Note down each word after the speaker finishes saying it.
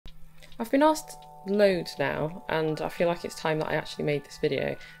I've been asked loads now, and I feel like it's time that I actually made this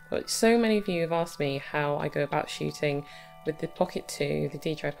video, but so many of you have asked me how I go about shooting with the Pocket 2, the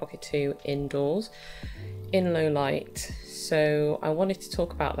DJI Pocket 2 indoors in low light. So I wanted to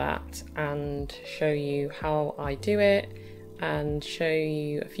talk about that and show you how I do it and show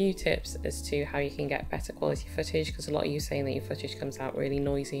you a few tips as to how you can get better quality footage, because a lot of you saying that your footage comes out really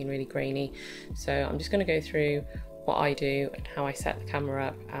noisy and really grainy. So I'm just going to go through what I do and how I set the camera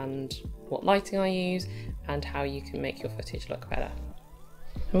up and what lighting I use and how you can make your footage look better.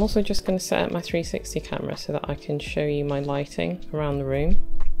 I'm also just going to set up my 360 camera so that I can show you my lighting around the room,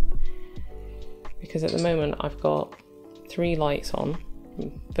 because at the moment I've got 3 lights on.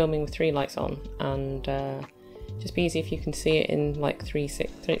 I'm filming with 3 lights on, and just be easy if you can see it in like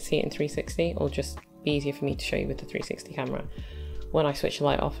 360, or just be easier for me to show you with the 360 camera when I switch the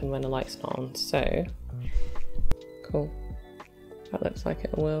light off and when the light's not on. So cool, that looks like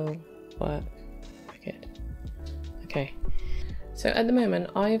it will work. Good. Okay, so at the moment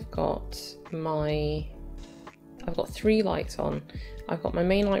I've got 3 lights on. I've got my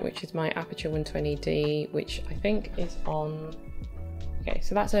main light, which is my Aperture 120D, which I think is on, okay,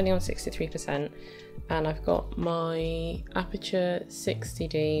 so that's only on 63%, and I've got my Aperture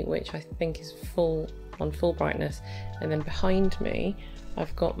 60D, which I think is on full brightness, and then behind me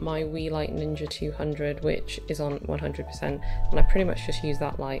I've got my Light Ninja 200, which is on 100%, and I pretty much just use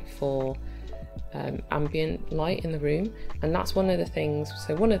that light for ambient light in the room. And that's one of the things,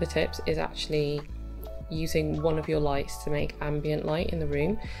 so one of the tips is actually using one of your lights to make ambient light in the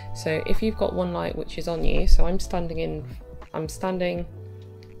room. So if you've got one light which is on you, so I'm standing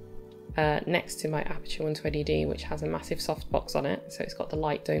next to my Aperture 120D, which has a massive softbox on it, so it's got the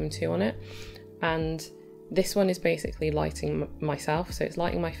Light Dome 2 on it, and this one is basically lighting myself, so it's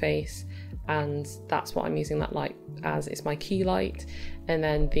lighting my face, and that's what I'm using that light as. It's my key light. And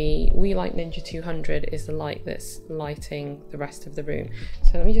then the Light Ninja 200 is the light that's lighting the rest of the room.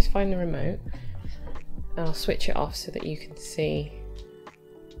 So let me just find the remote and I'll switch it off so that you can see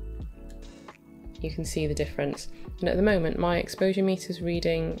the difference. And at the moment my exposure meter is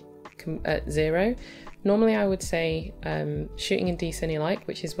reading at 0. Normally I would say shooting in D-Cine Light,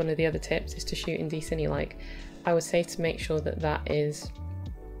 which is one of the other tips, is to shoot in D-Cine Light. I would say to make sure that is,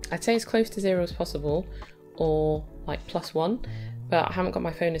 I'd say as close to 0 as possible, or like +1, but I haven't got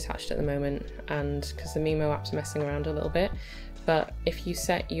my phone attached at the moment, and because the Mimo app's messing around a little bit. But if you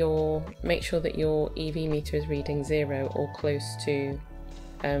make sure that your EV meter is reading 0 or close to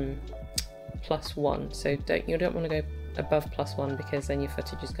 +1, so you don't want to go above +1, because then your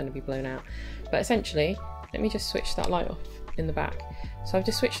footage is going to be blown out. But essentially, let me just switch that light off in the back. So I've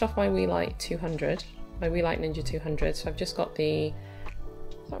just switched off my Light 200, my Light Ninja 200. So I've just got the, is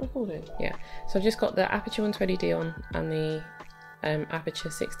that recording? Yeah. So I've just got the Aperture 120D on and the Aperture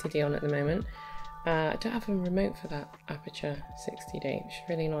 60D on at the moment. I don't have a remote for that Aperture 60D, which is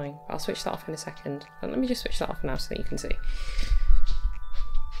really annoying. But I'll switch that off in a second. But let me just switch that off now so that you can see.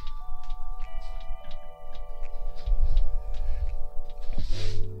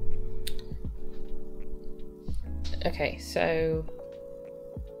 Okay, so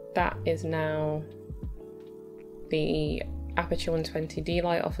that is now the Aperture 120D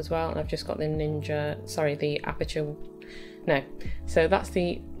light off as well, and I've just got so that's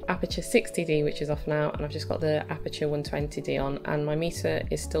the Aperture 60D, which is off now, and I've just got the Aperture 120D on, and my meter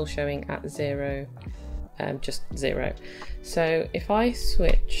is still showing at 0, just 0. So if I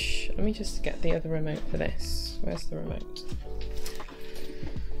switch, let me just get the other remote for this. Where's the remote?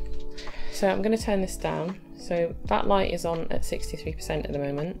 So I'm going to turn this down. So that light is on at 63% at the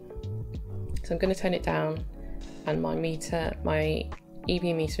moment. So I'm going to turn it down, and my EV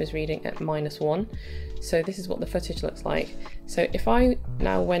meter is reading at -1. So this is what the footage looks like. So if I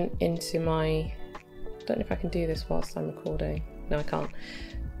now went into I don't know if I can do this whilst I'm recording. No, I can't.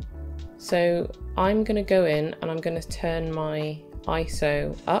 So I'm going to go in and I'm going to turn my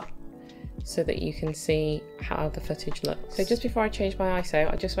ISO up so that you can see how the footage looks. So just before I changed my ISO,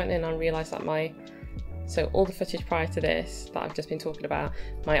 I just went in and realised that so all the footage prior to this that I've just been talking about,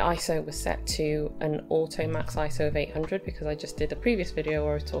 my ISO was set to an auto max ISO of 800, because I just did a previous video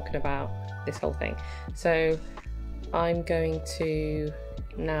where I was talking about this whole thing. So I'm going to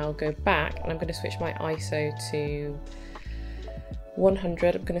now go back and I'm going to switch my ISO to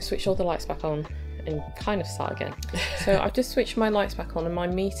 100. I'm going to switch all the lights back on and kind of start again. So I've just switched my lights back on, and my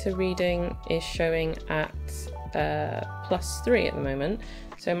meter reading is showing at +3 at the moment.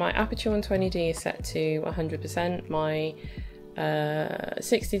 So my Aperture 120D is set to 100%, my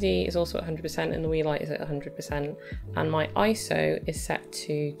 60D is also at 100% and the Wii light is at 100%, and my ISO is set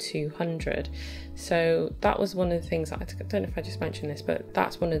to 200. So that was one of the things that I don't know if I just mentioned this, but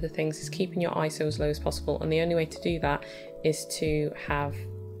that's one of the things, is keeping your ISO as low as possible, and the only way to do that is to have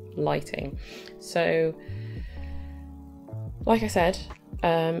lighting. So like I said,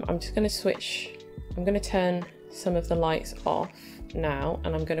 I'm just going to switch, I'm going to turn some of the lights off now,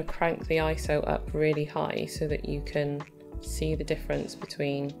 and I'm going to crank the ISO up really high so that you can see the difference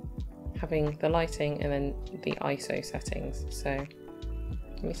between having the lighting and then the ISO settings. So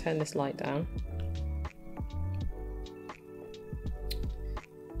let me turn this light down,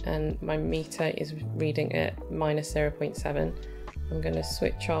 and my meter is reading at -0.7. I'm going to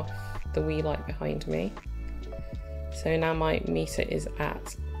switch off the Wii light behind me. So now my meter is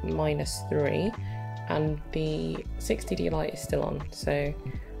at -3 and the 60D light is still on. So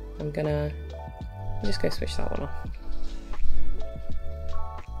I'm just go switch that one off.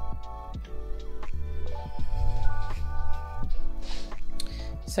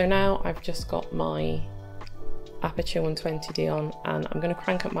 So now I've just got my aperture 120D on, and I'm going to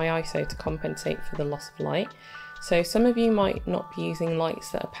crank up my ISO to compensate for the loss of light. So some of you might not be using lights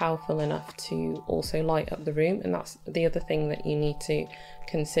that are powerful enough to also light up the room, and that's the other thing that you need to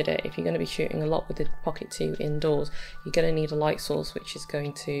consider. If you're going to be shooting a lot with the Pocket 2 indoors, you're going to need a light source which is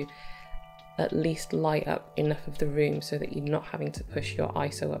going to at least light up enough of the room so that you're not having to push your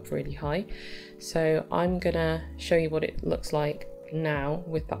ISO up really high. So I'm going to show you what it looks like now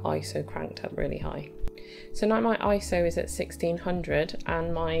with the ISO cranked up really high. So now my ISO is at 1600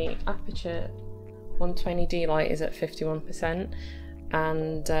 and my aperture 120D light is at 51%,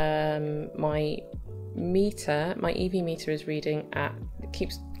 and my meter, my EV meter is reading at, it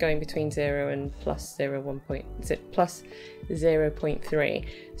keeps going between 0 and plus 0.3.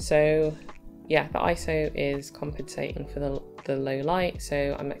 So yeah, the ISO is compensating for the low light,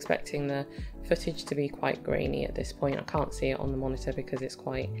 so I'm expecting the footage to be quite grainy at this point. I can't see it on the monitor because it's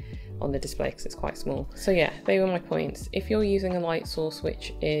quite, on the display because it's quite small. So yeah, they were my points. If you're using a light source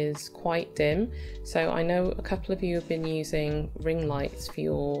which is quite dim, so I know a couple of you have been using ring lights for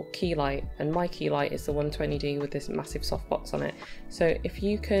your key light, and my key light is the 120D with this massive softbox on it. So if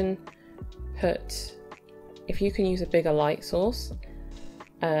you can use a bigger light source,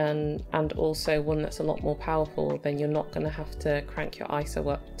 and also one that's a lot more powerful, then you're not going to have to crank your ISO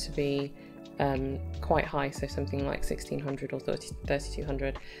up to be quite high, so something like 1600 or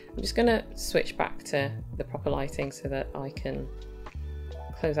 3200. I'm just going to switch back to the proper lighting so that I can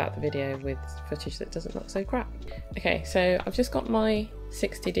close out the video with footage that doesn't look so crap. Okay, so I've just got my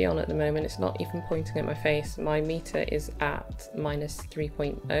 60D on at the moment. It's not even pointing at my face. My meter is at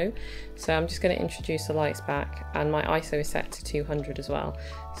 -3.0, so I'm just going to introduce the lights back, and my ISO is set to 200 as well.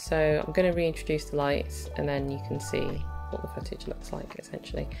 So I'm going to reintroduce the lights and then you can see what the footage looks like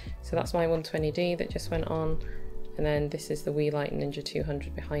essentially. So that's my 120D that just went on, and then this is the Wii Light Ninja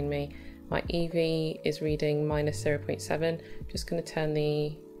 200 behind me. My EV is reading -0.7. I'm just going to turn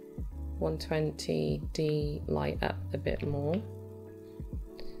the 120D light up a bit more.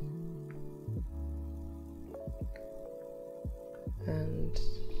 And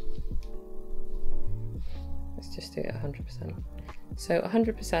let's just do it at 100%. So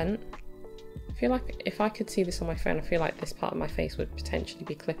 100%, I feel like if I could see this on my phone, I feel like this part of my face would potentially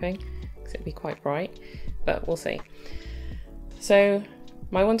be clipping because it'd be quite bright, but we'll see. So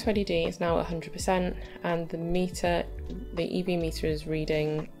my 120D is now at 100%, and the meter, the EV meter is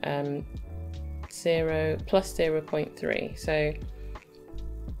reading plus 0.3. So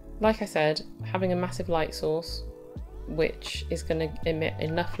like I said, having a massive light source which is going to emit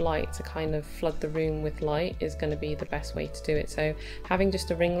enough light to kind of flood the room with light is going to be the best way to do it. So having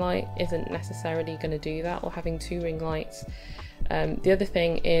just a ring light isn't necessarily going to do that, or having two ring lights. The other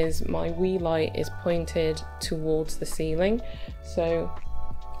thing is my Wii light is pointed towards the ceiling, so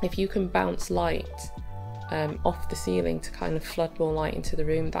if you can bounce light off the ceiling to kind of flood more light into the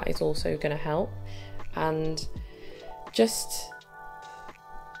room, that is also going to help. And just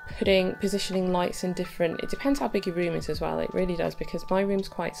positioning lights in different, it depends how big your room is as well, it really does, because my room's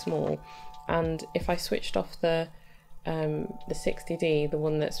quite small, and if I switched off the 60D, the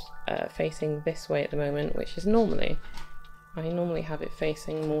one that's facing this way at the moment, which is I normally have it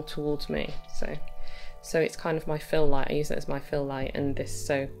facing more towards me, so it's kind of my fill light. I use it as my fill light, and the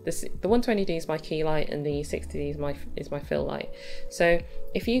 120D is my key light and the 60D is my fill light. So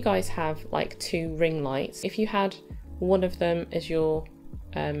if you guys have like two ring lights, if you had one of them as your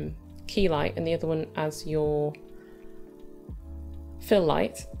key light and the other one as your fill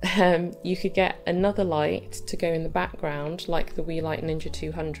light, you could get another light to go in the background like the Wii Light Ninja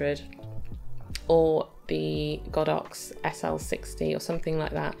 200, or the Godox SL60 or something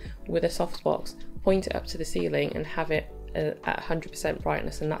like that with a softbox, point it up to the ceiling and have it at 100%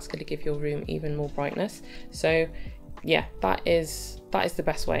 brightness, and that's going to give your room even more brightness. So yeah, that is the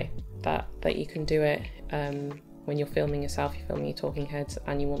best way that you can do it when you're filming yourself, you're filming your talking heads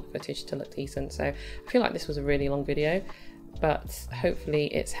and you want footage to look decent. So I feel like this was a really long video, but hopefully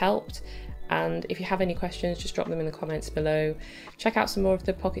it's helped. And if you have any questions, just drop them in the comments below. Check out some more of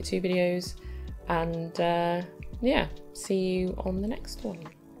the Pocket 2 videos, and yeah, see you on the next one.